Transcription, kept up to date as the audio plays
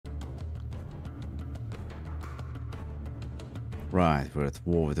Right, we're at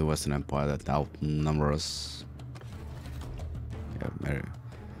war with the Western Empire that outnumber us. Yeah,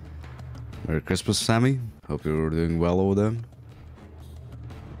 Merry Christmas, Sammy. Hope you're doing well over there.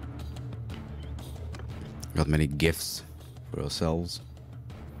 Got many gifts for ourselves.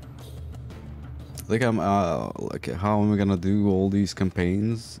 I think I'm like how am I gonna do all these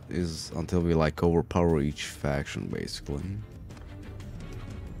campaigns is until we like overpower each faction basically,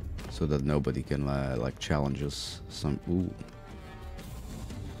 so that nobody can like challenge us. Ooh.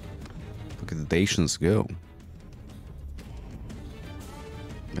 Look at the Dacians go.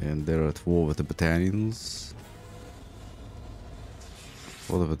 And they're at war with the battalions.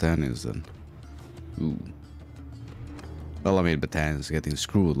 What are the battalions then? Ooh. Well, I mean, battalions getting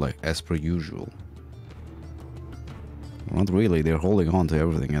screwed like as per usual. Not really, they're holding on to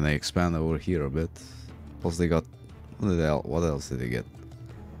everything and they expand over here a bit. Plus they got... What else did they get?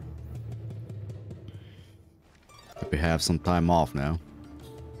 We have some time off now.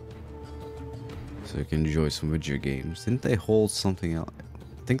 So you can enjoy some video games. Didn't they hold something else?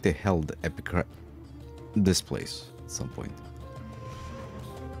 I think they held this place at some point.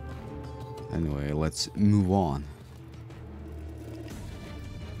 Anyway, let's move on.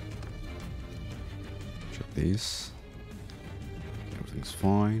 Check these. Everything's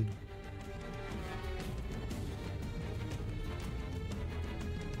fine.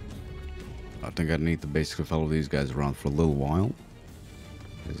 I think I need to basically follow these guys around for a little while.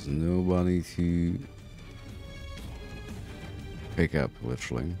 There's nobody to pick up,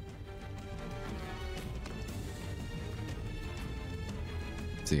 literally.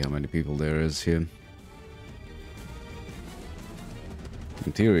 See how many people there is here.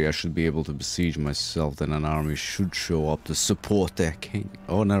 In theory, I should be able to besiege myself, then an army should show up to support their king.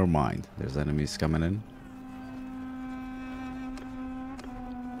 Oh, never mind. There's enemies coming in.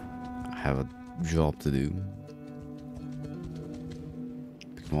 I have a job to do.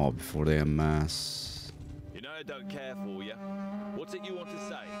 Pick them up before they amass. You know I don't care for you. What's it you want to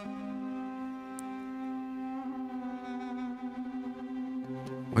say?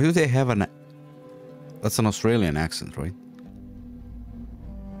 Why do they have an... That's an Australian accent, right?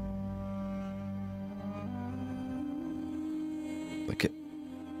 Like it...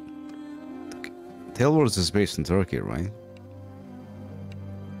 Tailwords is based in Turkey, right?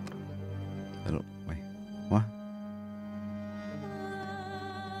 I don't... Wait. What?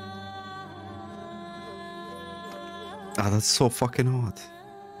 Ah, that's so fucking odd.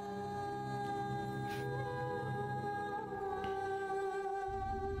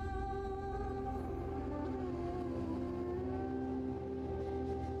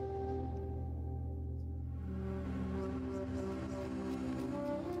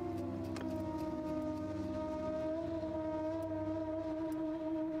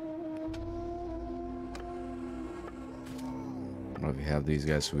 Well, we have these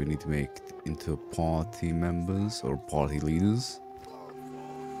guys who we need to make into party members or party leaders.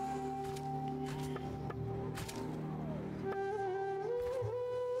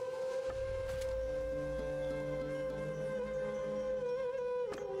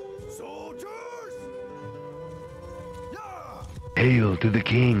 Soldiers! Yeah! Hail to the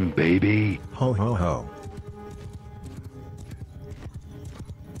king, baby! Ho ho ho.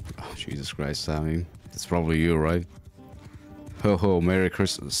 Oh, Jesus Christ, Sammy. It's probably you, right? Ho ho, Merry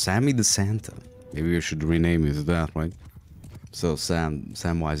Christmas. Sammy the Santa. Maybe we should rename it to that, right? So,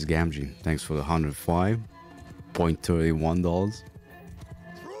 Samwise Gamgee, thanks for the $105.31.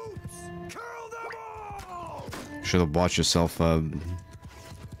 Should have bought yourself oh,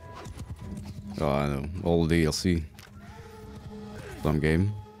 I know, all the DLC. Some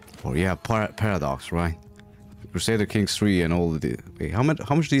game. Oh yeah, Paradox, right? Crusader Kings 3 and all the... Wait, how much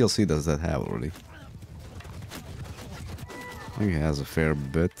DLC does that have already? I think it has a fair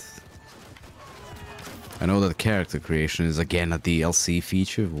bit. I know that character creation is again a DLC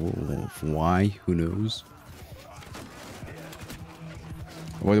feature. Why? Who knows?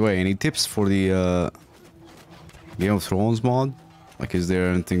 By the way, any tips for the Game of Thrones mod? Like, is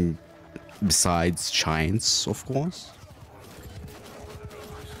there anything besides giants, of course?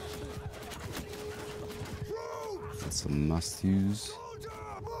 That's a must use.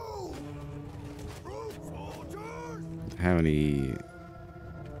 Have any?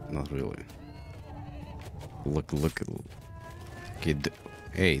 Not really. Look at. Okay,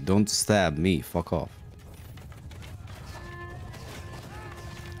 hey, don't stab me. Fuck off.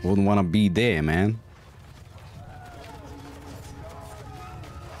 Wouldn't want to be there, man.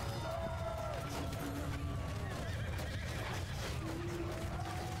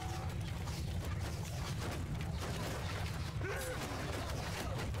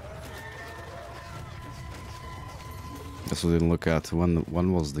 Guess we didn't look at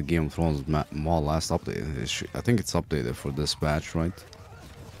when was the Game of Thrones mod last updated. I think it's updated for this patch, right?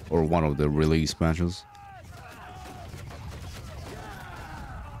 Or one of the release patches.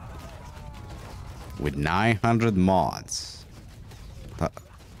 With 900 mods.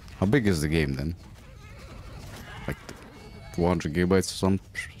 How big is the game then? Like 200 gigabytes or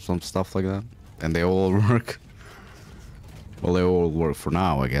some stuff like that? And they all work? Well, they all work for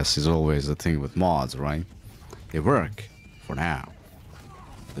now, I guess, is always the thing with mods, right? They work for now.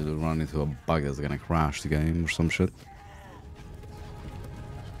 They'll run into a bug that's gonna crash the game or some shit.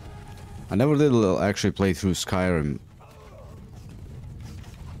 I never did actually play through Skyrim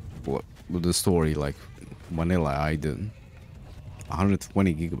with the story like vanilla. I did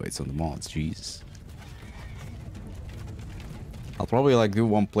 120 gigabytes on the mods. Jesus. I'll probably like do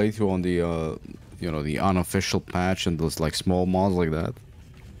one playthrough on the you know, the unofficial patch and those like small mods like that.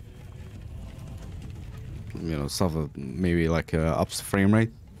 You know, stuff that maybe like ups the frame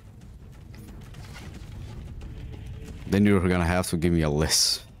rate. Then you're gonna have to give me a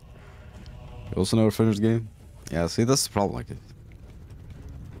list. You also never finished the game? Yeah, see, that's the problem. Like,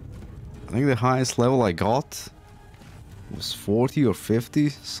 I think the highest level I got was 40 or 50,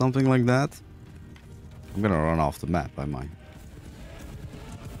 something like that. I'm gonna run off the map, I might.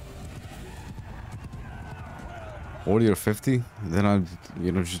 40 or 50, then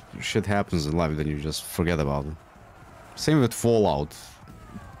you know, just shit happens in life, then you just forget about it. Same with Fallout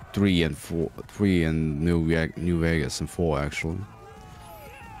 3 and 4, 3 and New Vegas and 4 actually.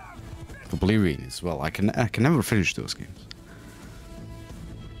 Oblivion as well. I can never finish those games.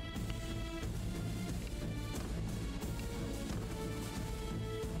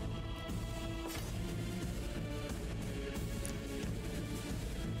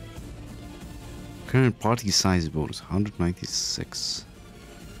 Current party size bonus 196.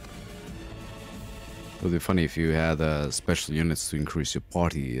 It would be funny if you had special units to increase your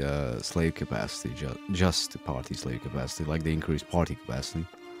party slave capacity, just the party slave capacity, like the increased party capacity.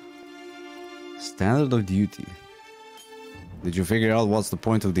 Standard of duty. Did you figure out what's the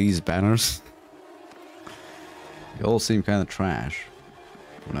point of these banners? They all seem kind of trash.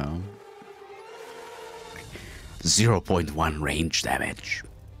 For now. 0.1 range damage.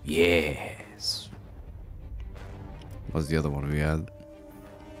 Yes. What's the other one we had?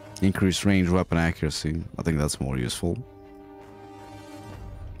 Increased range weapon accuracy. I think that's more useful.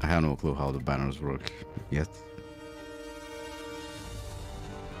 I have no clue how the banners work yet.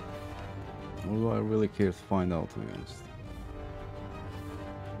 What do I really care to find out, to be honest?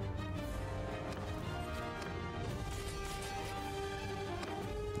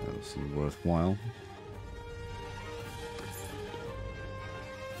 That'll seem worthwhile.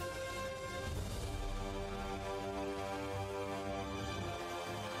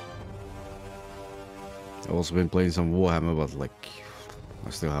 I've also been playing some Warhammer, but like, I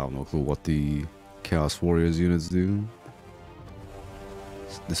still have no clue what the Chaos Warriors units do.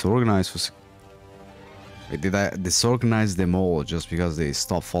 It's disorganized for... Did I disorganize them all just because they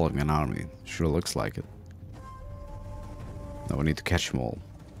stopped following an army? Sure looks like it. Now we need to catch them all.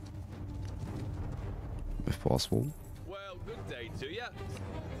 If possible. Well, good day to ya.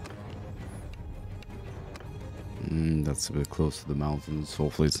 That's a bit close to the mountains.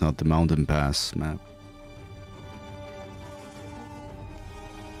 Hopefully it's not the mountain pass map.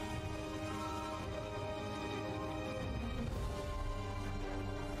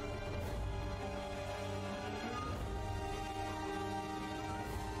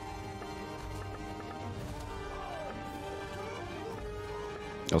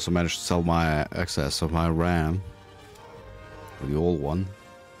 I also managed to sell my excess of my RAM, the old one.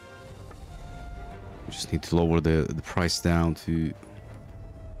 We just need to lower the price down to,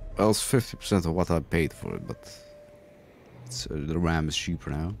 well, it's 50% of what I paid for it, but it's, the RAM is cheaper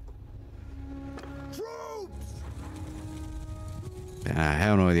now. And I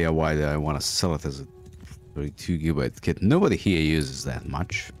have no idea why I want to sell it as a 32 gigabyte kit. Nobody here uses that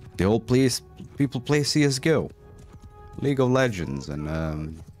much. They all people play CSGO. League of Legends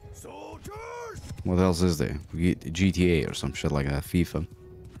and what else is there? GTA or some shit like that. FIFA.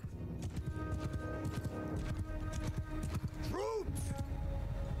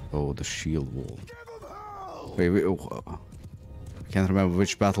 Oh, the shield wall. Wait, oh, I can't remember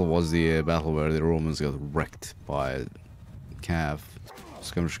which battle was the battle where the Romans got wrecked by Cav,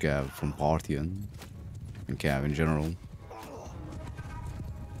 skirmish Cav from Parthian, and Cav in general.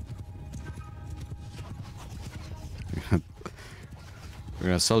 You're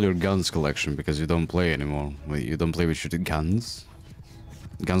gonna sell your guns collection because you don't play anymore. Wait, you don't play with your guns?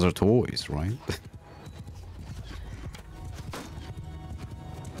 Guns are toys, right?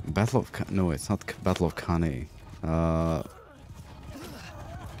 Battle of... No, it's not Battle of Cannae. I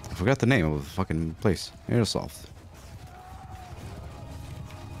forgot the name of the fucking place. Airsoft.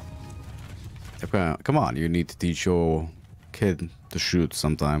 Okay, come on, you need to teach your kid to shoot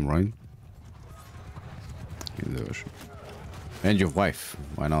sometime, right? And your wife,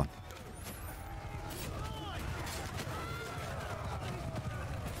 why not?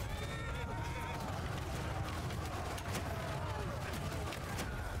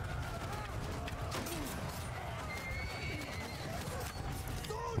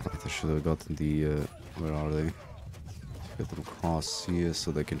 I should have gotten the, where are they? Get them across here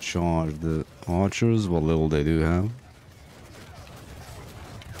so they can charge the archers, what little they do have.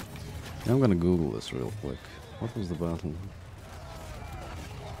 I'm gonna Google this real quick. What was the battle?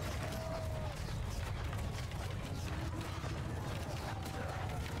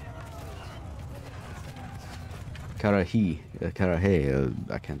 Karahi, I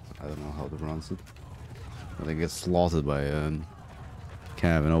don't know how to pronounce it. I think it's slaughtered by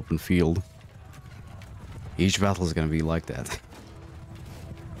Cav in open field. Each battle is gonna be like that.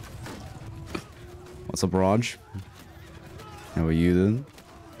 What's up, Raj? How are you doing?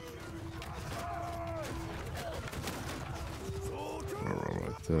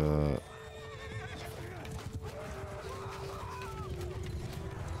 Alright, do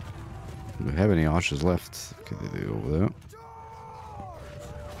we have any archers left? What can they do over there?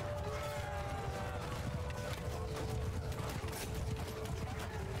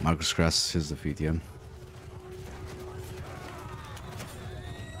 Marcus Grass is defeat, yeah.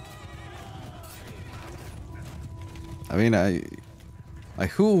 I mean,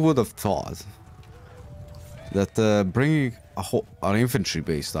 who would have thought that bringing an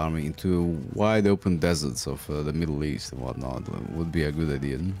infantry-based army into wide open deserts of the Middle East and whatnot would be a good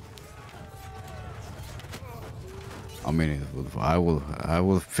idea. I mean, I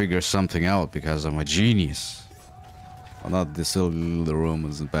will figure something out because I'm a genius. I'm not the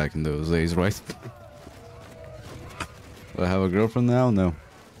Romans back in those days, right? Do I have a girlfriend now? No.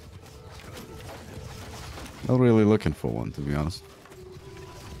 Not really looking for one, to be honest.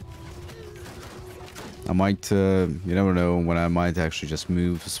 I might, you never know when I might actually just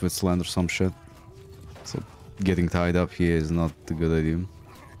move to Switzerland or some shit. So getting tied up here is not a good idea.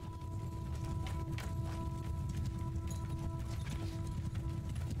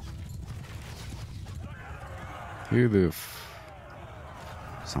 You do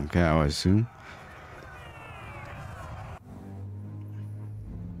some cow, I assume.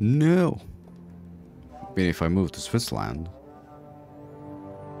 No. I mean, if I move to Switzerland,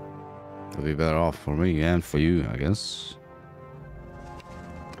 it'll be better off for me and for you, I guess.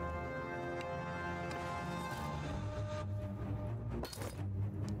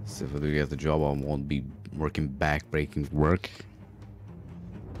 So if I do get the job, I won't be working back-breaking work.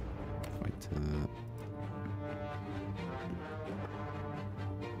 Right,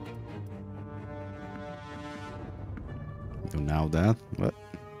 so now that, what?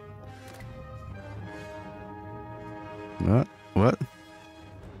 What?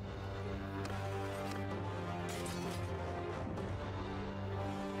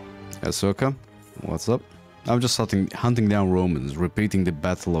 Ahsoka, what's up? I'm just hunting down Romans, repeating the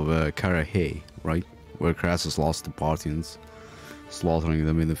Battle of Karahe, right? Where Crassus lost the Parthians, slaughtering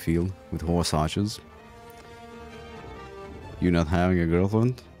them in the field with horse archers. You not having a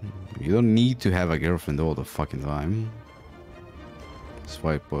girlfriend? You don't need to have a girlfriend all the fucking time.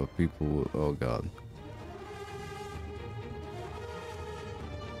 Swipe people, oh god.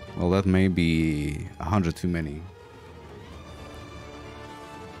 Well, that may be 100 too many.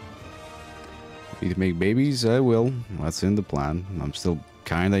 Need to make babies? I will. That's in the plan. I'm still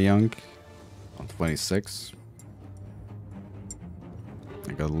kinda young. I'm 26.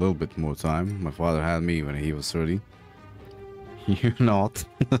 I got a little bit more time. My father had me when he was 30. You're not.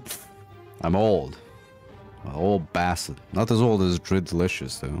 I'm old. An old bastard. Not as old as Dread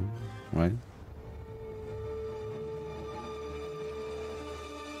Delicious though, right?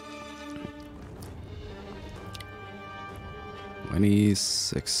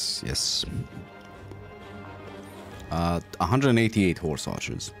 $26, yes. 188 horse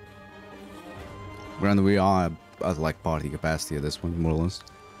archers. Granted, we are at like party capacity at this point, more or less.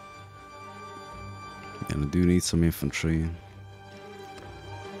 And I do need some infantry.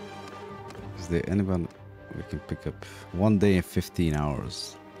 Is there anyone we can pick up? 1 day and 15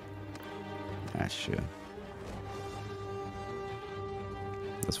 hours. Ah, shit.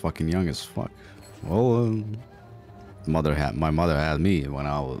 That's fucking young as fuck. Well, my mother had me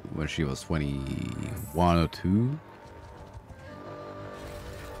when she was 21 or 2.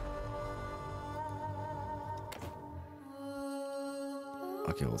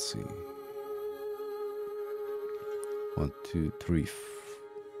 Okay, let's see. 1, 2, 3,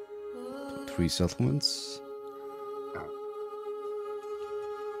 3 settlements.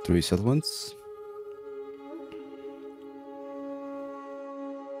 3 settlements.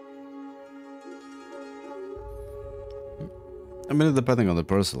 I mean, depending on the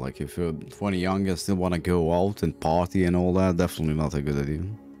person, like if you're 20 young and still want to go out and party and all that, definitely not a good idea.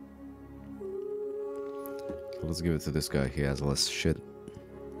 So let's give it to this guy, he has less shit.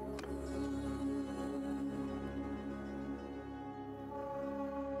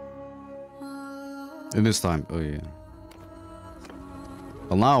 In this time, oh yeah.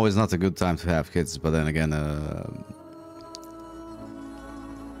 Well, now is not a good time to have kids, but then again,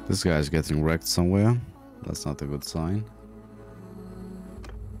 this guy is getting wrecked somewhere. That's not a good sign.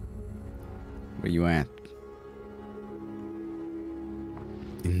 Where you at?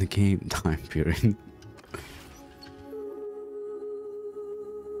 In the game time period.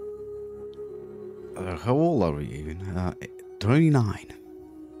 How old are we even? 29.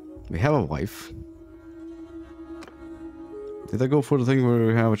 We have a wife. Did I go for the thing where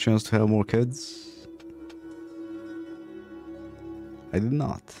we have a chance to have more kids? I did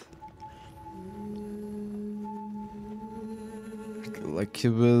not. Like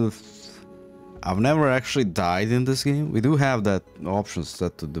with... I've never actually died in this game. We do have that option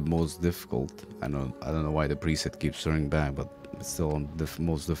set to the most difficult. I don't know why the preset keeps turning back, but it's still on the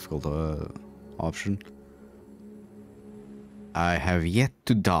most difficult option. I have yet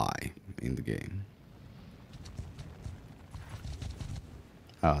to die in the game.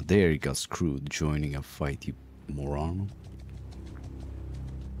 Ah, there you got screwed joining a fight, you moron.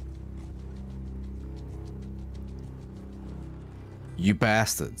 You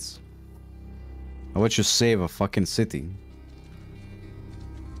bastards. How about you save a fucking city?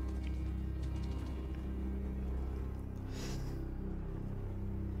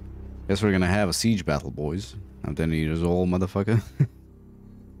 Guess we're gonna have a siege battle, boys. I'm 10 years old, motherfucker.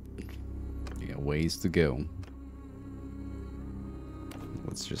 You got ways to go.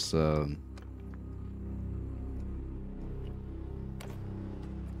 Let's just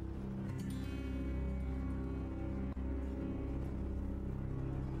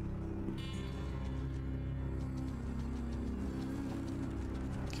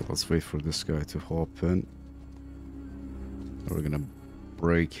Okay, let's wait for this guy to hop in. We're gonna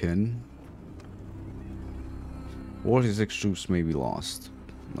break in. 46 troops may be lost.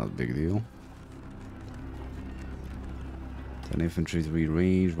 Not a big deal. 10 infantry to be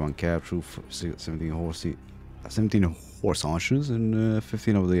ranged, 1 capture, 17 horse archers, and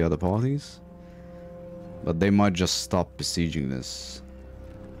 15 of the other parties. But they might just stop besieging this.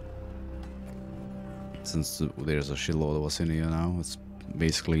 Since there's a shitload of us in here now, it's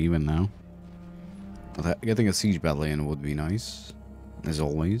basically even now. But getting a siege battle in would be nice, as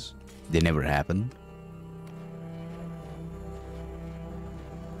always. They never happen.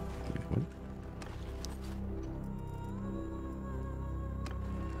 What?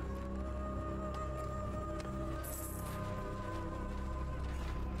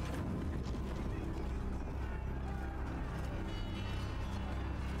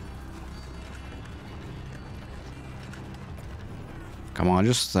 Come on,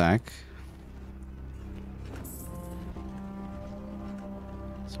 just stack.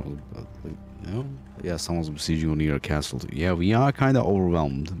 No? Yeah, someone's besieging near a castle. Yeah, we are kind of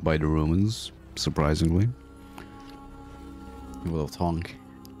overwhelmed by the Romans, surprisingly. With a tongue.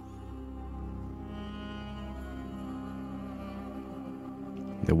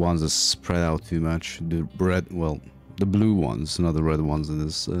 The ones that spread out too much. The red, well, the blue ones, not the red ones in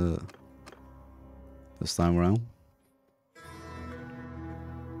this time around.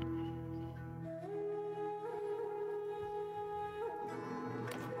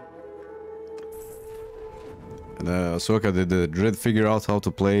 Ahsoka, did the Dread figure out how to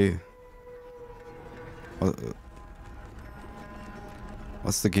play?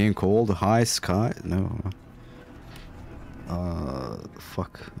 What's the game called? High Sky? No.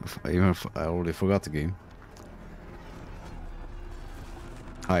 Fuck. I already forgot the game.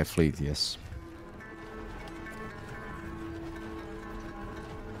 High Fleet, yes.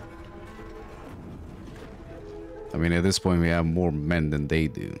 I mean, at this point, we have more men than they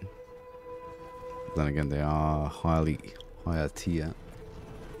do. Then again, they are higher tier.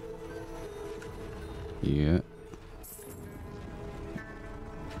 Yeah.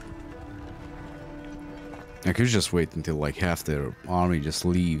 I could just wait until like half their army just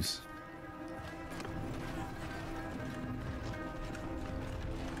leaves.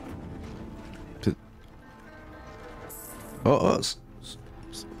 Oh,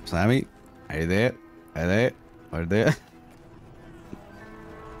 Sammy, are you there? Are you there? Are you there?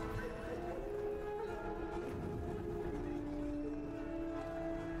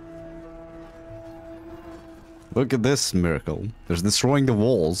 Look at this miracle. They're destroying the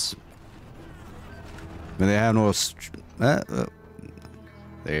walls. And they have no...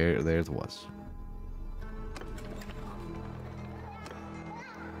 There it was.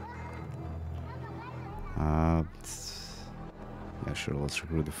 Yeah, sure, let's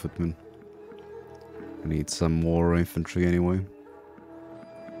recruit the footmen. I need some more infantry anyway.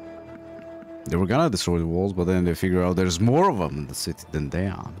 They were gonna destroy the walls, but then they figure out there's more of them in the city than they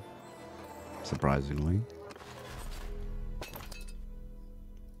are. Surprisingly.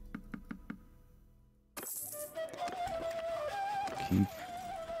 Keep...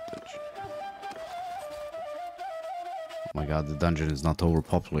 Oh my god, the dungeon is not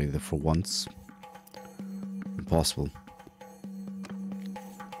overpopulated for once. Impossible.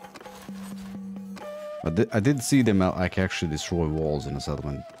 I did see them like actually destroy walls in a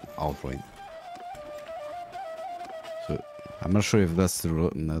settlement outright. So I'm not sure if that's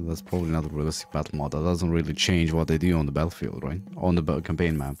that's probably not a realistic battle mod. That doesn't really change what they do on the battlefield, right? On the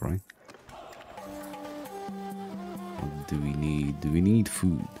campaign map, right? What do we need? Do we need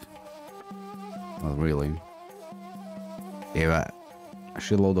food? Not really. Yeah, a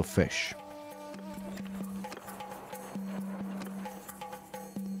shitload of fish.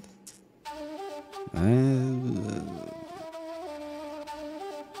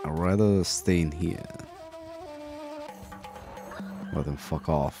 I'd rather stay in here. Let them fuck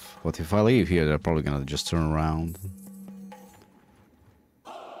off. But if I leave here, they're probably gonna just turn around.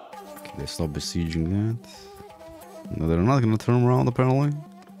 Okay, they stop besieging that. No, they're not gonna turn around apparently.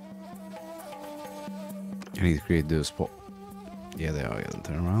 I need to create the spot. Yeah, they are gonna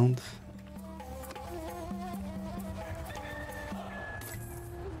turn around.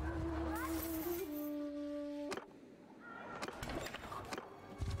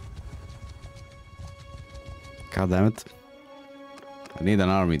 God damn it. I need an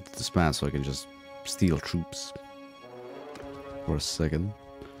army to disband so I can just steal troops. For a second.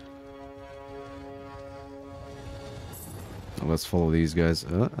 Now let's follow these guys.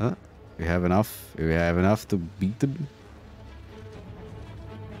 We have enough. We have enough to beat them.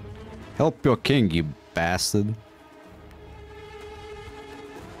 Help your king, you bastard.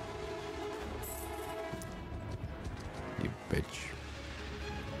 You bitch.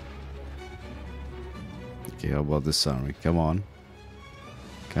 Okay, how about this army? Come on.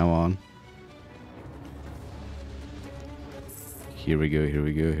 Come on. Here we go, here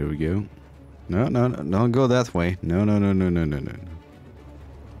we go, here we go. No, no, no, don't go that way. No, no, no, no, no, no, no.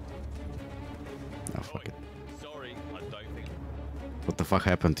 Oh, fuck it. Sorry, I don't think... What the fuck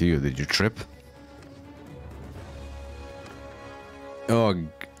happened to you? Did you trip? Oh,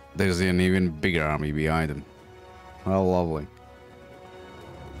 there's an even bigger army behind him. How lovely.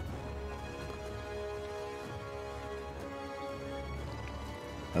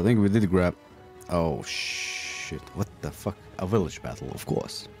 I think we did grab... Oh, shit. What the fuck? A village battle, of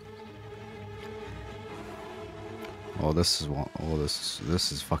course. Oh, this is one. Oh, this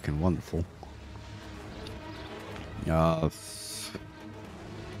is fucking wonderful. It's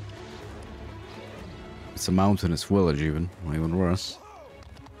a mountainous village, even worse.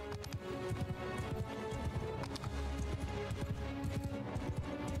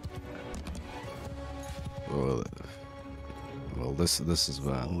 Well, this is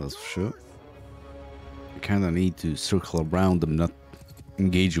bad. That's for sure. You kind of need to circle around them, not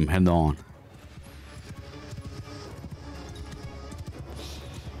engage them head on.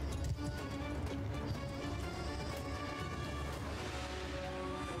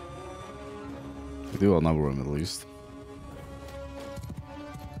 We do outnumber him at least.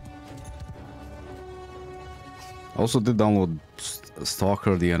 I also did download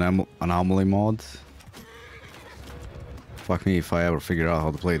Stalker, the anomaly mod. Fuck me if I ever figure out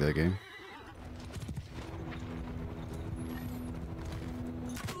how to play that game.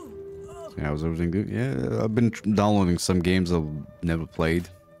 Yeah, was everything good? Yeah, I've been downloading some games I've never played.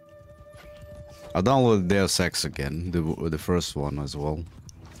 I downloaded Deus Ex again, the first one as well.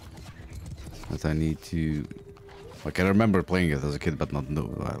 But I need to... Like, I remember playing it as a kid, but not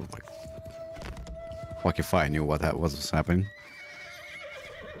know. Like, fuck if I knew what was happening.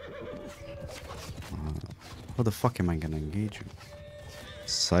 How the fuck am I gonna engage you?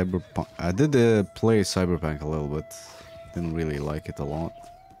 Cyberpunk. I did play Cyberpunk a little bit. Didn't really like it a lot.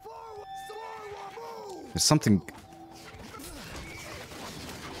 There's something...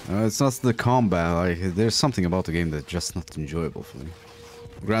 it's not the combat. Like, there's something about the game that's just not enjoyable for me.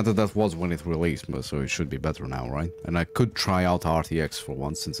 Granted, that was when it released, but so it should be better now, right? And I could try out RTX for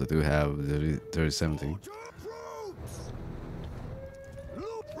once, since I do have the 3070.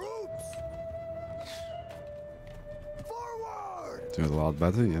 Doing a lot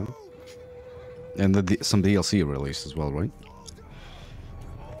better, yeah. And some DLC released as well, right?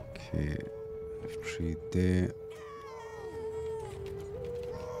 Okay, F3 there.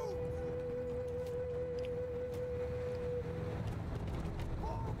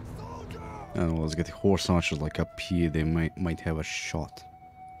 And let's get the horse archers like up here. They might have a shot.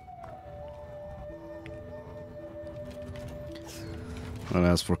 And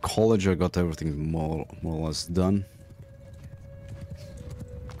as for college, I got everything more or less done.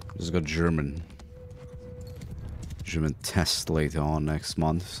 Just got German test later on next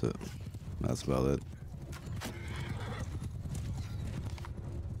month, so that's about it.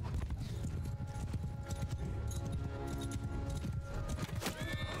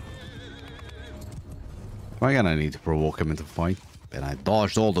 Why gonna need to provoke him into fight? And I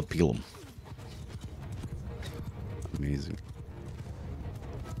dodged all the pilum. Amazing.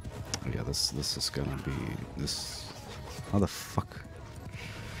 Oh yeah, this is gonna be this. How the fuck?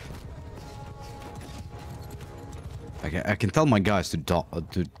 I can tell my guys to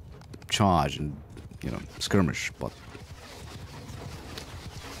charge and, you know, skirmish, but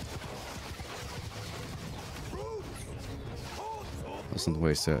doesn't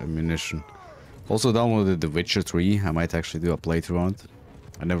waste ammunition. Also downloaded The Witcher 3. I might actually do a playthrough on it.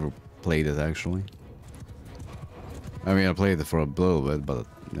 I never played it actually. I mean, I played it for a little bit, but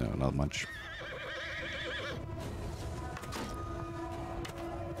you know, not much.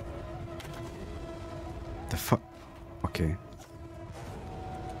 The fuck? Okay.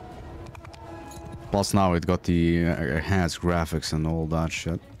 Plus now it got the enhanced graphics and all that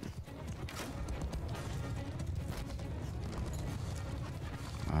shit.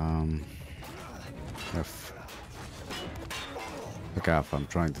 Okay, I'm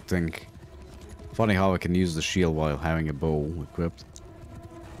trying to think. Funny how I can use the shield while having a bow equipped.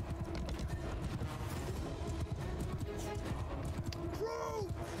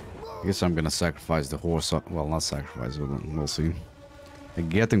 I guess I'm gonna sacrifice the horse. Well, not sacrifice, we'll see.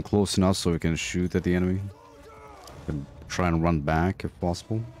 And get him close enough so we can shoot at the enemy. And try and run back if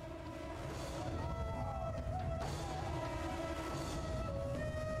possible.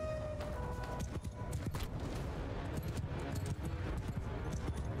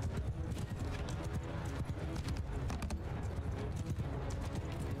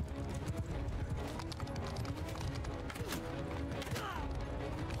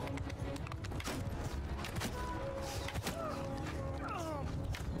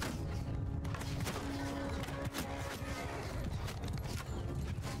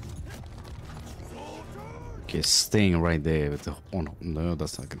 Okay, staying right there with the... Oh no, no,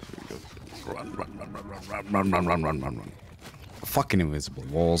 that's not gonna be good. Run. Fucking invisible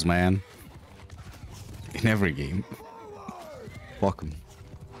walls, man. In every game. Fuck 'em.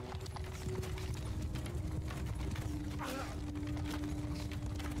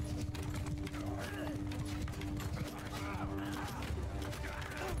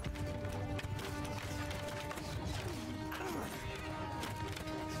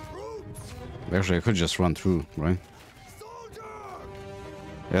 Actually, I could just run through, right?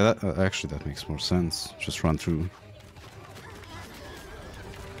 Yeah, that actually that makes more sense. Just run through.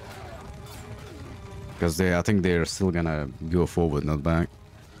 Because I think they're still gonna go forward, not back.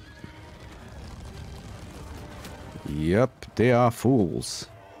 Yep, they are fools.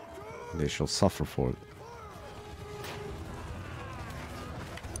 They shall suffer for it.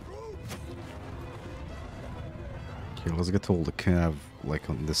 Okay, let's get all the cav like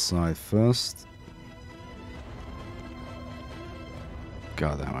on this side first.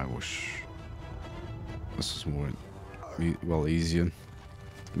 God damn, I wish this was more, well, easier to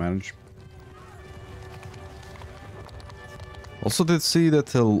manage. Also did see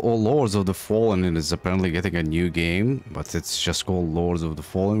that all Lords of the Fallen is apparently getting a new game, but it's just called Lords of the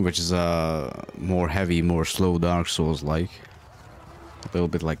Fallen, which is a more heavy, more slow Dark Souls like. A little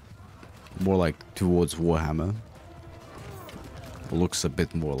bit like, more like towards Warhammer. It looks a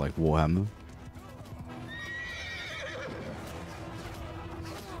bit more like Warhammer.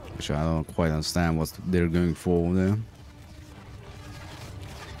 Which I don't quite understand what they're going for there.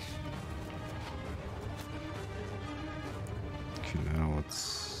 Okay, now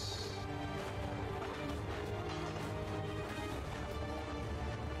let's...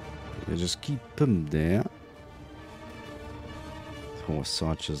 Yeah, just keep them there. Horse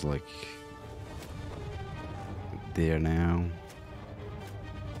such as like... there now.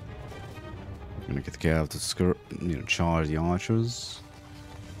 I'm gonna get the Cav to charge the archers.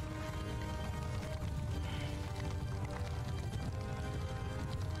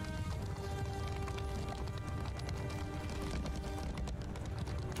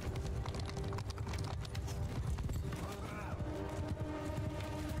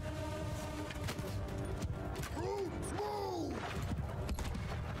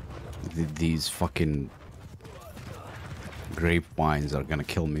 These fucking grapevines are gonna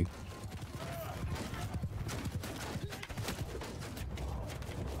kill me.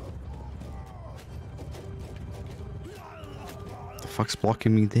 The fuck's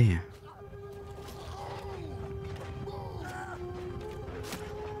blocking me there?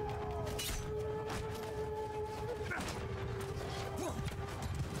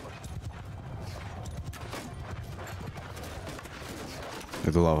 I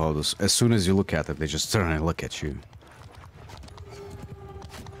do love how this, as soon as you look at it, they just turn and look at you.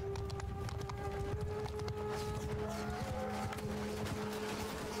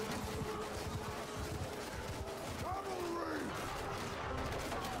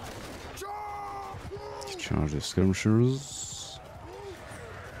 Charge the skirmishers.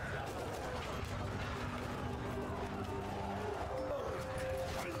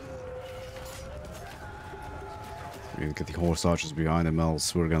 We get the horse archers behind them,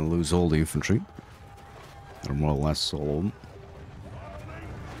 else we're gonna lose all the infantry. Or more or less all of them.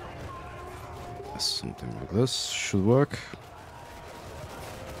 Something like this should work.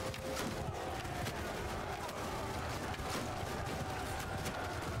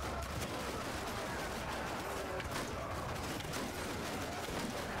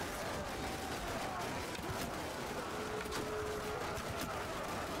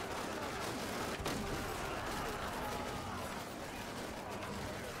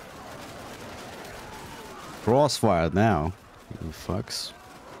 Crossfire now, you fucks.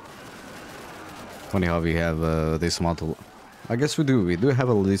 Funny how we have this amount of... I guess we do. We do have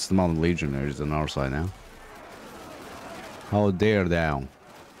a decent amount of legionaries on our side now. How dare thou?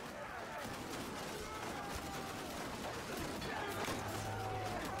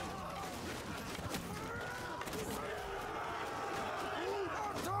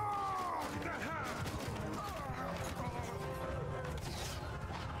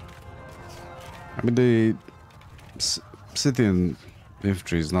 I mean, the Scythian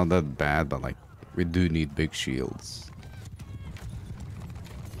infantry is not that bad, but like, we do need big shields.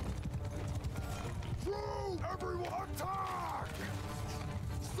 Everyone attack!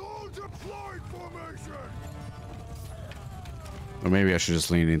 Soul deployed formation! Or maybe I should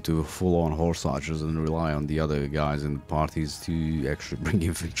just lean into full-on horse archers and rely on the other guys in the parties to actually bring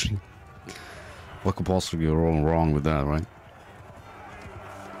infantry. What could possibly go wrong with that, right?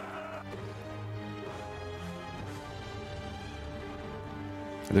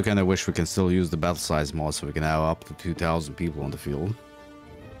 I do kind of wish we can still use the battle size mod so we can have up to 2,000 people on the field.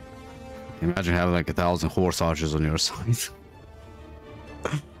 Imagine having like 1,000 horse archers on your side.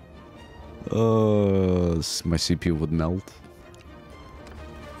 My CPU would melt.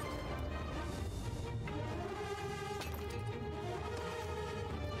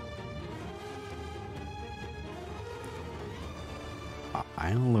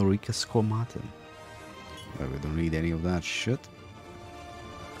 Iron Lorica Scomatin. We don't need any of that shit.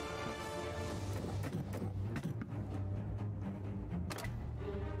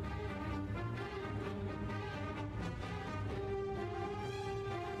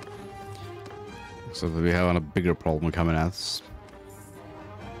 So that we have a bigger problem coming at us.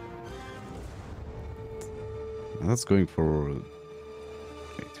 That's going for... Wait,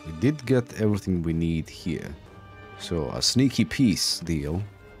 we did get everything we need here. So a sneaky peace deal.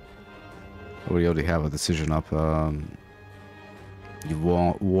 We already have a decision up. You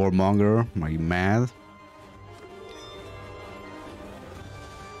warmonger, are you mad?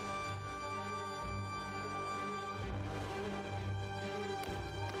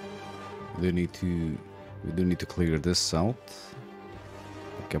 We do need to clear this out.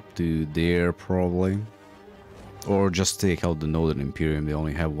 Like up to there probably. Or just take out the Northern Imperium. They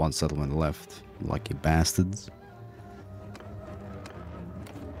only have one settlement left. Lucky bastards.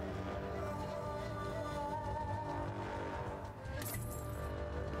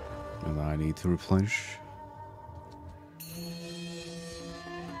 And I need to replenish.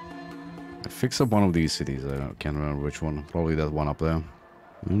 I fix up one of these cities. I can't remember which one. Probably that one up there.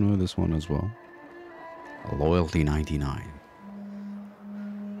 I know this one as well. A loyalty 99.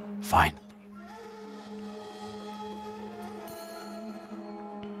 Fine.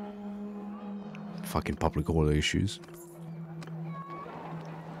 Fucking public order issues.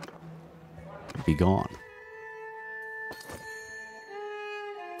 Be gone.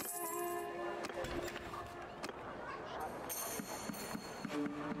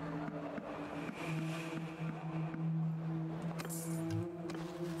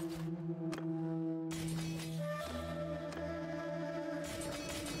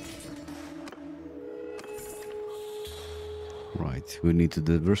 Right, we need to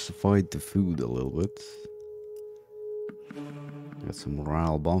diversify the food a little bit. Got some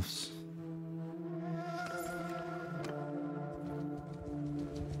morale buffs.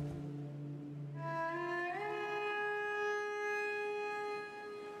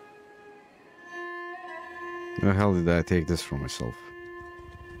 Where the hell did I take this for myself?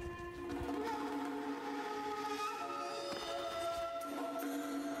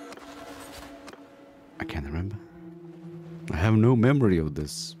 I can't remember. I have no memory of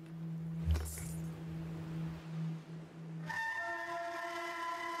this.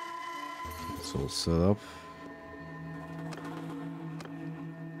 It's all set up.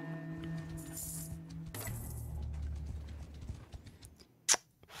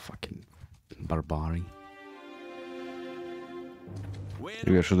 Fucking barbari.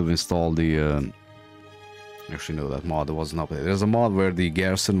 Maybe I should have installed the actually no, that mod wasn't updated. There's a mod where the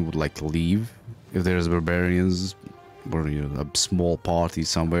garrison would like leave if there's barbarians or you know, a small party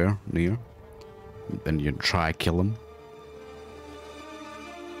somewhere near, and you try kill them.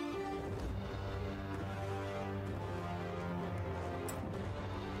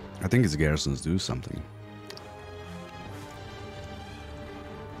 I think its garrisons do something.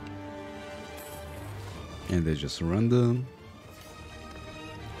 And they just surrender.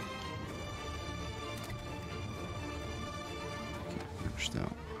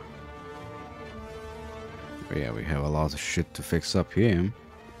 Down. But yeah, we have a lot of shit to fix up here.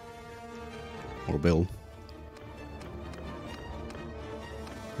 Or build.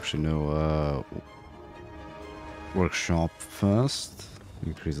 Actually, no, workshop first.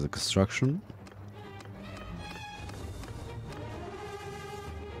 Increase the construction.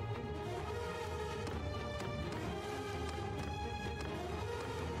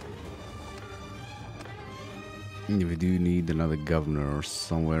 We do need another governor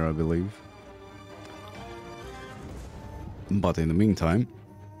somewhere, I believe. But in the meantime,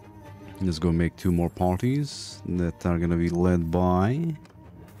 let's go make 2 more parties that are gonna be led by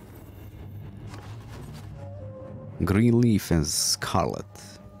Greenleaf and Scarlet.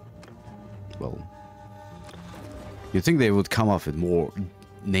 Well, you'd think they would come up with more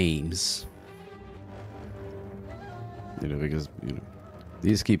names. You know, because, you know,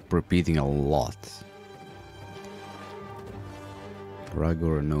 these keep repeating a lot.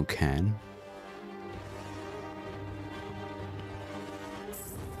 Ragor no can.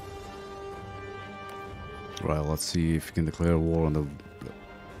 Right, let's see if we can declare war on the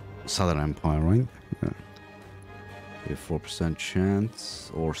Southern Empire, right? Yeah. We have 4% chance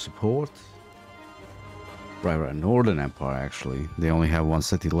or support. Right, Northern Empire actually. They only have 1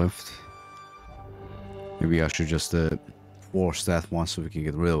 city left. Maybe I should just force that one so we can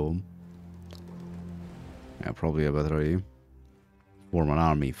get rid of them. Yeah, probably a better idea. Form an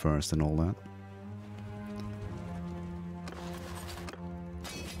army first and all that.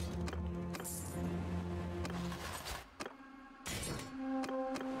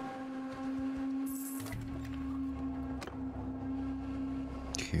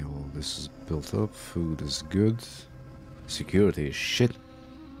 Okay, well, this is built up. Food is good. Security is shit.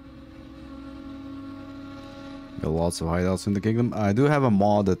 Got lots of hideouts in the kingdom. I do have a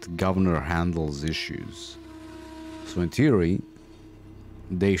mod that governor handles issues. So in theory,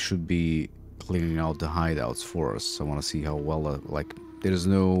 they should be clearing out the hideouts for us. I want to see how well, like, there's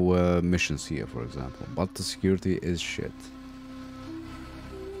no missions here, for example, but the security is shit.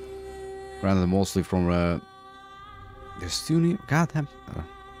 Rather mostly from there's 2 new. Goddamn.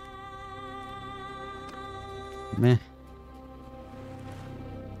 Meh.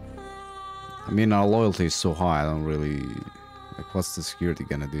 I mean, our loyalty is so high. I don't really like. What's the security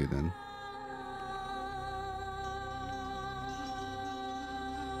gonna do then?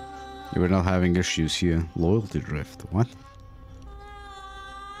 We're not having issues here. Loyalty drift. What?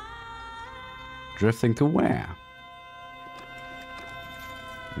 Drifting to where?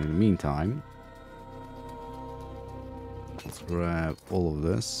 In the meantime, let's grab all of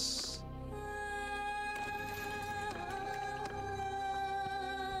this.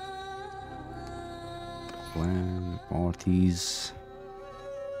 Plan parties.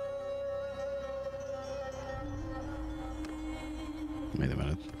 Wait a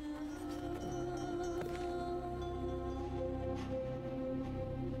minute.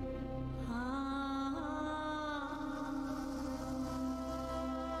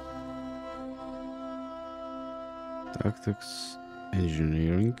 Tactics,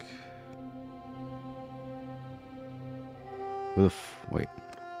 engineering. Wait.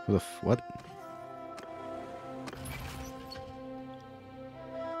 What?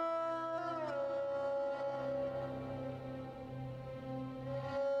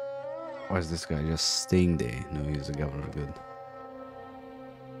 Why is this guy just staying there? No, he's a governor. Good.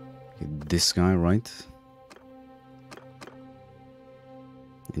 Okay, this guy, right?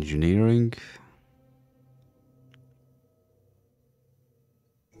 Engineering.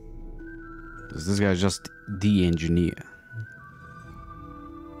 Is this guy just the engineer?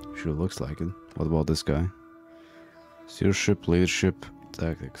 Sure looks like it. What about this guy? Stewardship, leadership,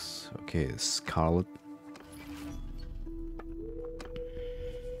 tactics. Okay, Scarlet.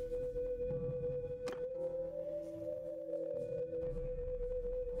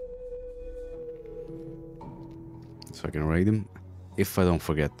 So I can rate him if I don't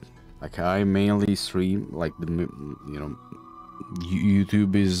forget. Like I mainly stream like the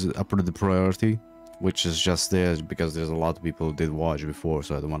YouTube is upper the priority, which is just there because there's a lot of people who did watch before,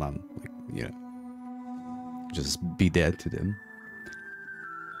 so I don't wanna like just be dead to them.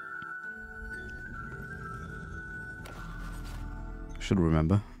 Should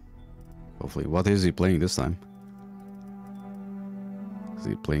remember. Hopefully, what is he playing this time? Is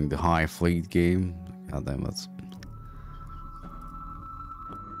he playing the High Fleet game? God damn, that's.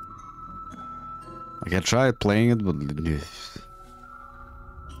 Like I tried playing it, but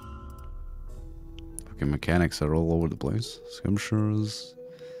fucking mechanics are all over the place. Skirmishers.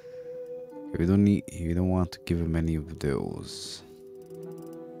 We don't need. You don't want to give him any of those.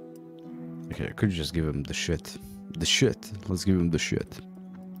 Okay, I could just give him the shit. The shit. Let's give him the shit.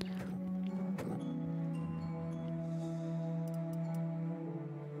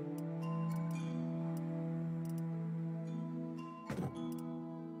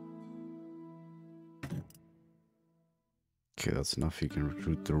 Okay, that's enough. You can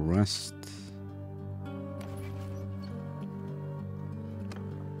recruit the rest.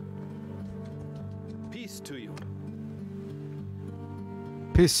 Peace to you.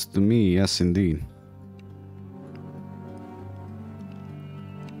 Peace to me, yes indeed.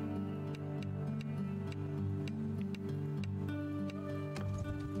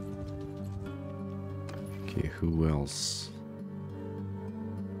 Okay, who else?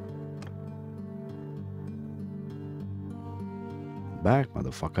 Back,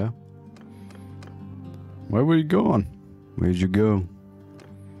 motherfucker. Where were you going? Where'd you go?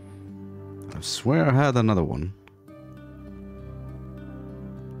 I swear I had another one.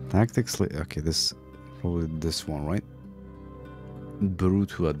 Tactics. Okay, this probably this one, right?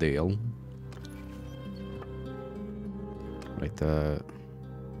 Brutua Dale. Right.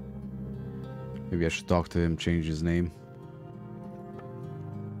 Maybe I should talk to him, change his name.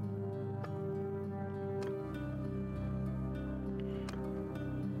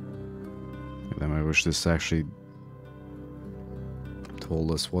 Then I wish this actually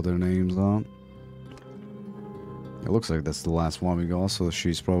told us what their names are. It looks like that's the last one we got, so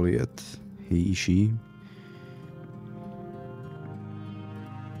she's probably it. He, she.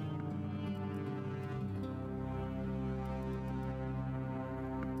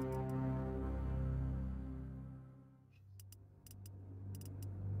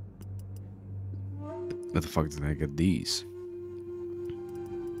 Where the fuck did I get these?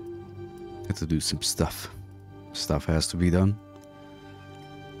 Have to do some stuff. Stuff has to be done.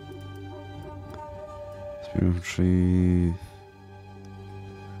 Spiritually,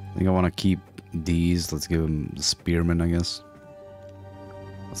 I think I want to keep these. Let's give them the spearmen, I guess.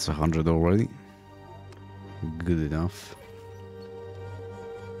 That's 100 already. Good enough.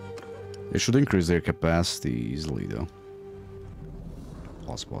 They should increase their capacity easily, though.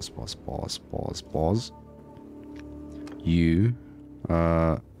 Pause, pause, pause, pause, pause, pause. You,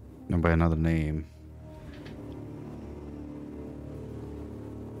 no, by another name.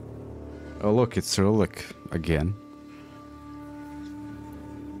 Oh look, it's Cyrillic again.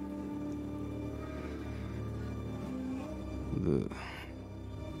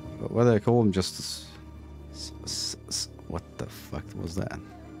 What do I call him? Just what the fuck was that?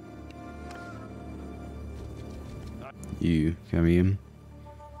 You come in.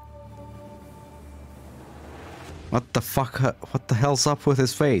 What the fuck? What the hell's up with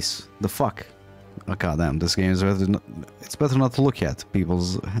his face? The fuck? Oh goddamn! This game is better. It's better not to look at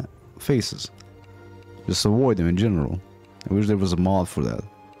people's faces. Just avoid them in general. I wish there was a mod for that.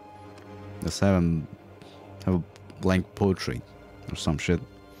 Just have him have a blank portrait or some shit.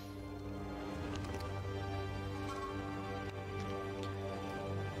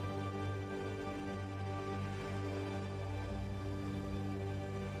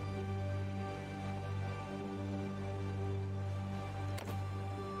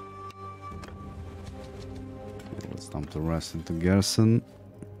 It's time to rest into garrison.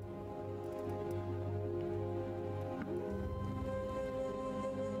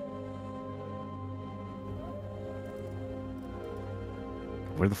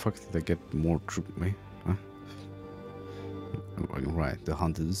 Where the fuck did I get more troop? Wait, huh? Right, the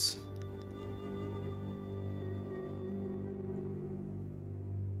hunters.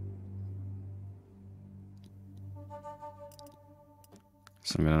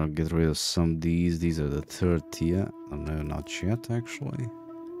 So I'm gonna get rid of some of these. These are the third tier. Oh, no, not yet, actually.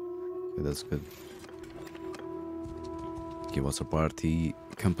 Okay, that's good. Okay, what's our party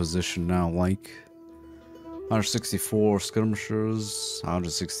composition now like? 164 skirmishers,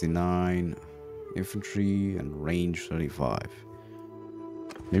 169 infantry, and range 35.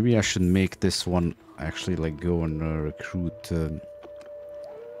 Maybe I should make this one actually like go and recruit. Go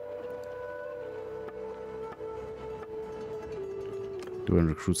and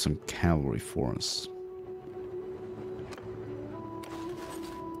recruit some cavalry for us.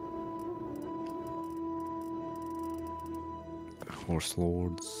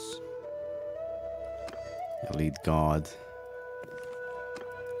 Horselords. Elite guard.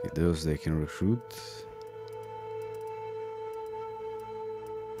 Those they can recruit.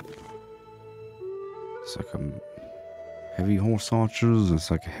 It's like a heavy horse archers.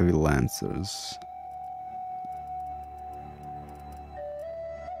 It's like a heavy lancers.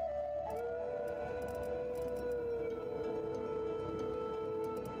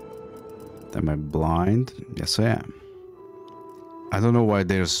 Am I blind? Yes, I am. I don't know why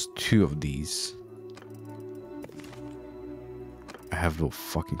there's two of these. I have no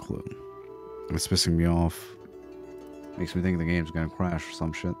fucking clue. It's pissing me off. Makes me think the game's gonna crash or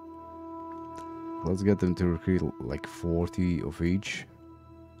some shit. Let's get them to recruit like 40 of each.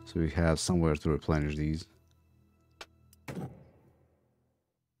 So we have somewhere to replenish these.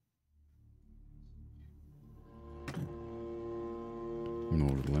 No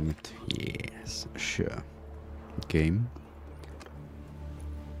limit. Yes, sure. Game.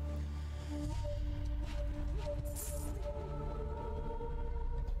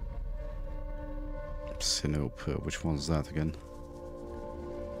 Sinope, which one's that again?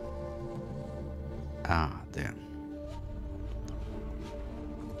 Ah, damn.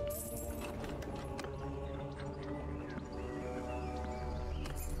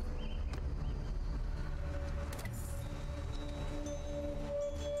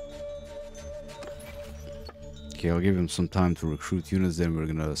 Okay, I'll give him some time to recruit units, then we're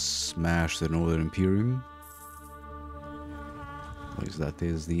gonna smash the Northern Imperium. At least that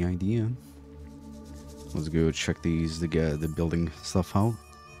is the idea. Let's go check the building stuff out.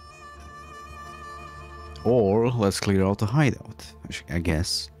 Or let's clear out the hideout, I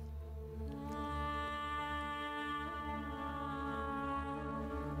guess.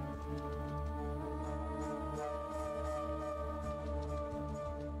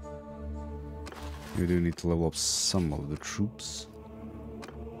 We do need to level up some of the troops.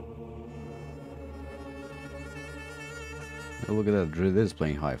 Oh, look at that, Druid is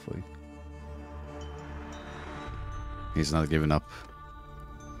playing high fleet. He's not giving up.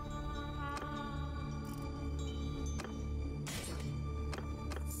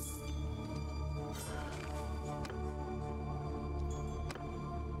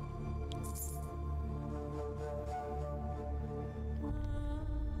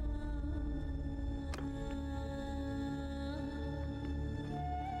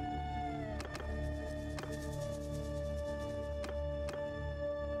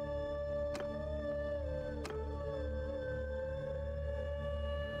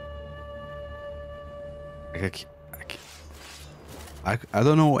 I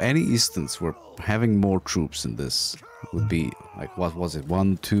don't know any instance where having more troops in this would be like, what was it,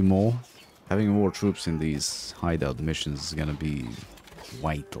 1, 2 more? Having more troops in these hideout missions is gonna be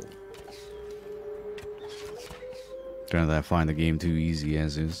vital. Granted, I find the game too easy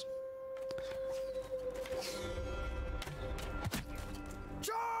as is.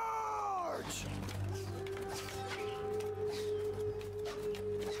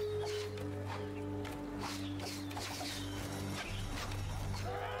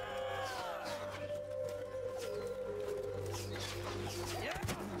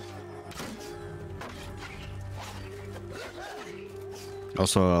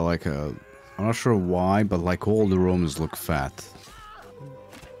 Also, like, I'm not sure why, but like all the Romans look fat.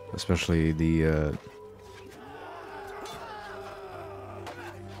 Especially the, I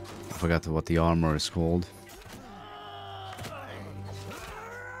forgot what the armor is called.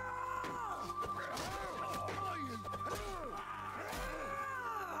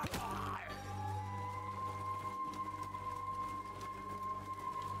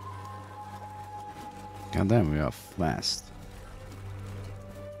 God damn, we are fast.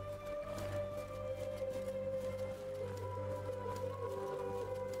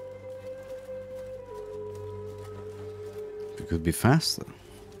 We could be faster.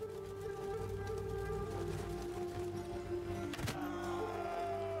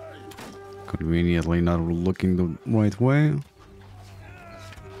 Conveniently not looking the right way.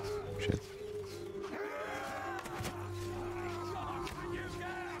 Shit.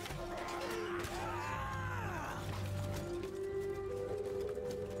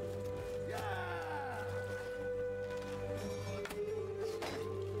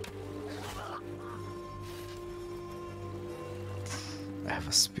 I have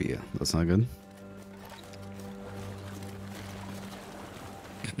a spear. That's not good.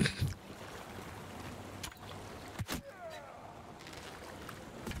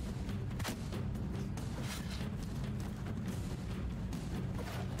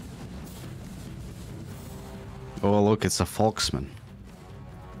 Oh, look, it's a Foxman.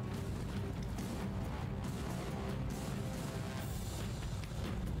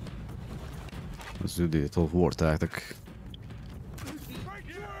 Let's do the Total War tactic.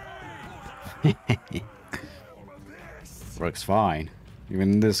 Works fine.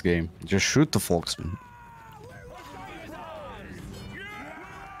 Even in this game. Just shoot the Foxman.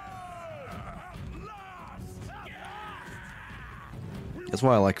 That's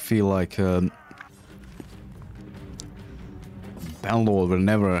why I feel like Bannerlord will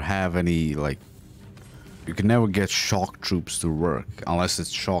never have any, like, you can never get shock troops to work unless it's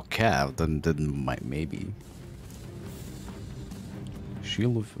shock cav. Then maybe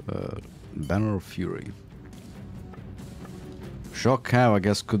Shield of Banner of Fury. Shock cav I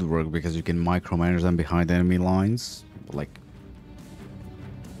guess could work because you can micromanage them behind enemy lines, but like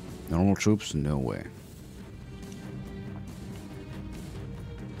normal troops, no way.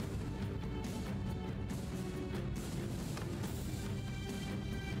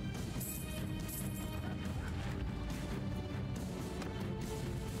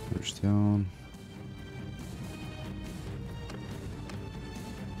 Down.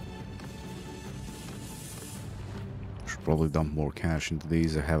 Should probably dump more cash into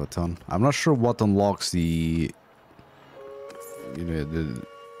these. I have a ton. I'm not sure what unlocks the, you know, the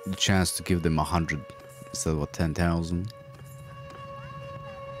chance to give them 100 instead of what, 10,000.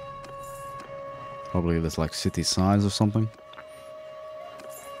 Probably that's like city size or something.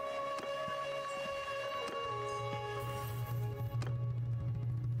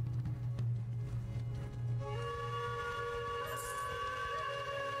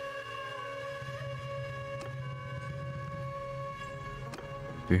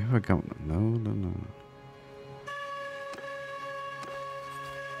 Do you have a gun? No.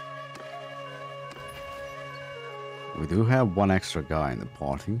 We do have one extra guy in the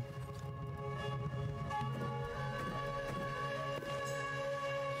party.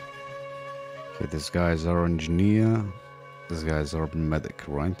 Okay, this guy is our engineer. This guy is our medic,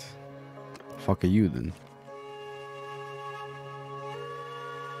 right? Fuck are you then?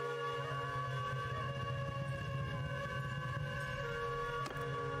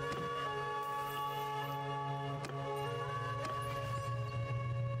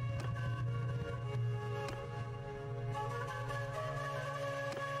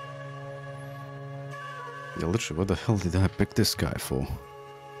 Yeah, literally, what the hell did I pick this guy for?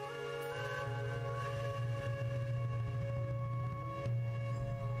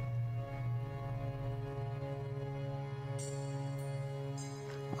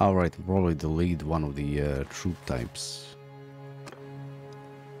 Alright, probably delete one of the troop types.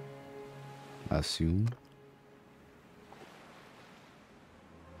 I assume.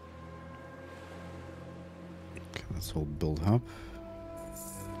 Okay, let's all build up.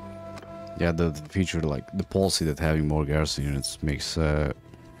 Yeah, the feature, like the policy that having more garrison units makes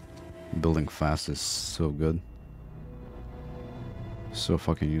building fast is so good. So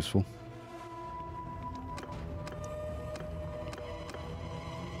fucking useful.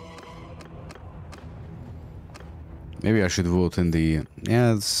 Maybe I should vote in the...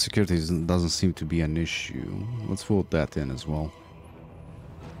 Yeah, security doesn't seem to be an issue. Let's vote that in as well.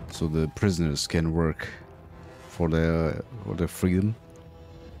 So the prisoners can work for their freedom.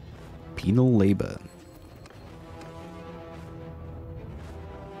 Penal labor.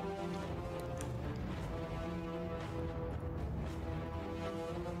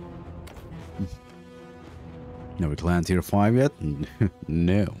 Are we clan tier 5 yet?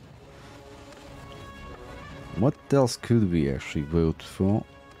 No. What else could we actually vote for?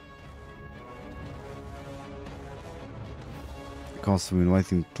 The cost of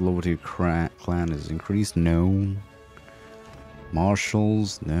inviting the lower tier clan is increased? No.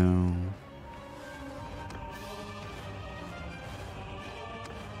 Marshals? No.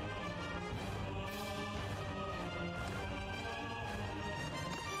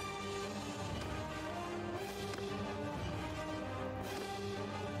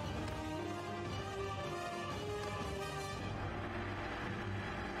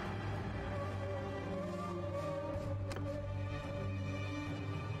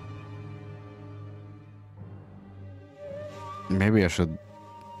 Maybe I should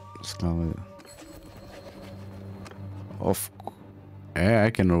yeah, I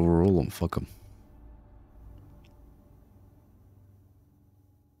can overrule them. Fuck them.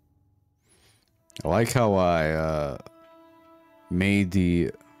 I like how I made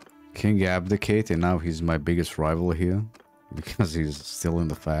the king abdicate, and now he's my biggest rival here because he's still in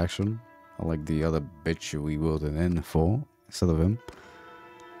the faction. Unlike the other bitch we voted in for instead of him.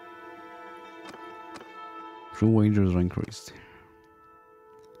 True wagers are increased.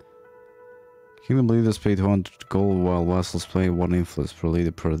 Kingdom leaders pay 200 gold while vassals pay 1 influence per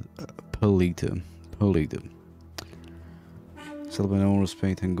leader per leader. Settlement owners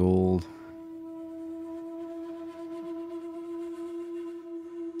pay 10 gold.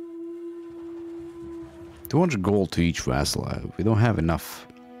 $200 gold to each vassal. We don't have enough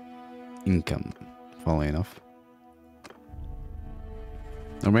income, funnily enough.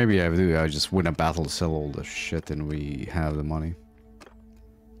 Or maybe I do. I just win a battle, sell all the shit, and we have the money.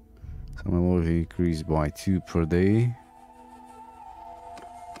 So my loyalty increased by 2 per day.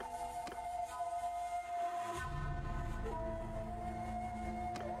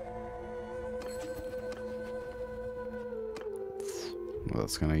 Well,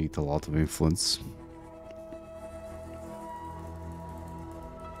 that's gonna eat a lot of influence.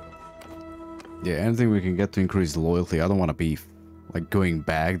 Yeah, anything we can get to increase the loyalty. I don't want to be like going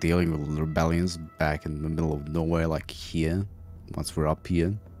back, dealing with rebellions back in the middle of nowhere, like here. Once we're up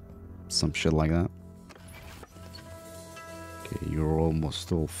here, some shit like that. Okay, you're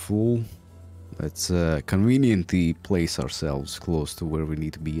almost all full. Let's conveniently place ourselves close to where we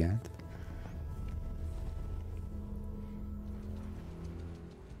need to be at.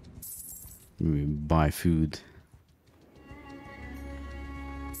 We buy food.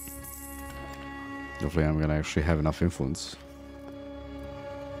 Hopefully I'm gonna actually have enough influence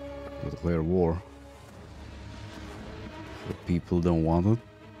to declare war. The people don't want it.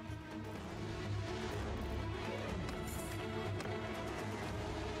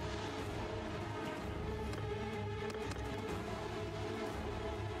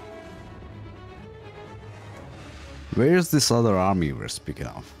 Where's this other army we're speaking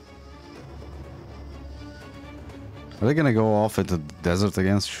of? Are they gonna go off into the desert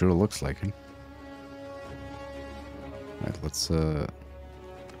again? Sure looks like it. Right, let's tag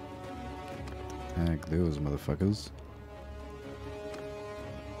those motherfuckers.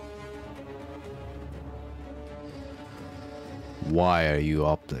 Why are you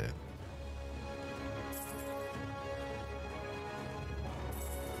up there?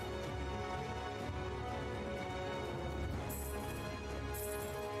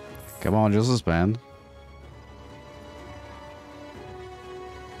 Come on, just disband.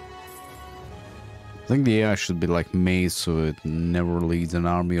 I think the AI should be like made so it never leads an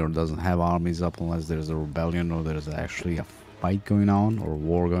army or doesn't have armies up unless there's a rebellion or there's actually a fight going on or a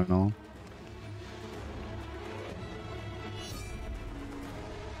war going on.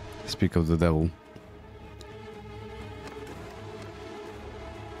 Speak of the devil.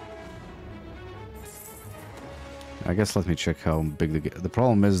 I guess let me check how big the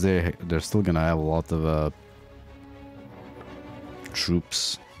problem is. They're still gonna have a lot of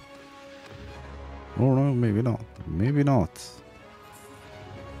troops. Oh no, maybe not. Maybe not.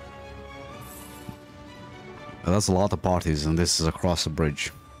 But that's a lot of parties, and this is across a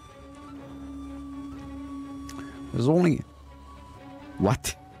bridge. There's only...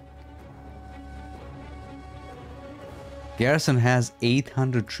 What? Garrison has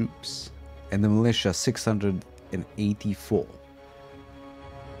 800 troops, and the militia 684.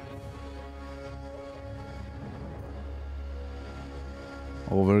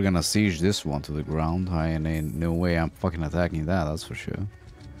 Oh, we're gonna siege this one to the ground. Ain't no way I'm fucking attacking that, that's for sure.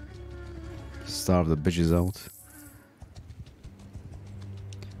 Starve the bitches out.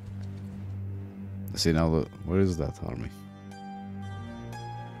 See now, where is that army?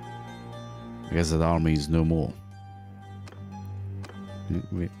 I guess that army is no more.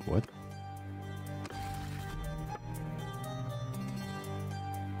 Wait, what?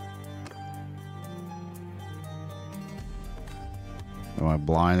 Am I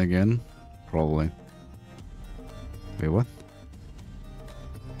blind again? Probably. Wait, what?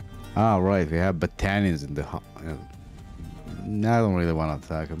 Ah, right. We have battalions in the... I don't really want to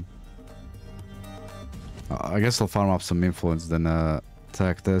attack them. I guess I'll farm up some influence, then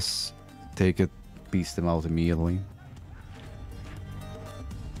attack this, take it, beast them out immediately.